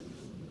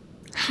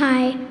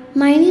Hi,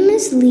 my name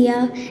is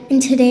Leah, and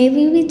today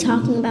we'll be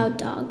talking about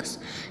dogs.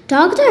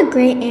 Dogs are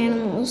great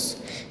animals.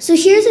 So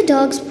here's a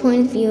dog's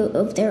point of view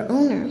of their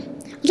owner.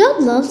 A dog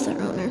loves their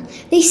owner.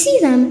 They see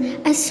them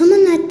as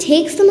someone that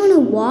takes them on a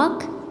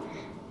walk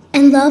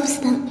and loves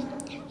them.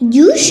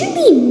 You should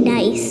be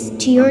nice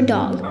to your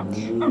dog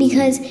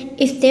because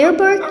if they're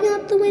barking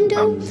out the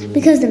window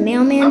because the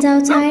mailman's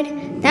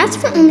outside, that's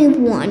for only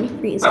one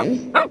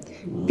reason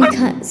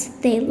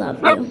because they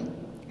love you.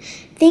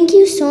 Thank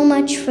you so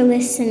much for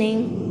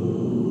listening.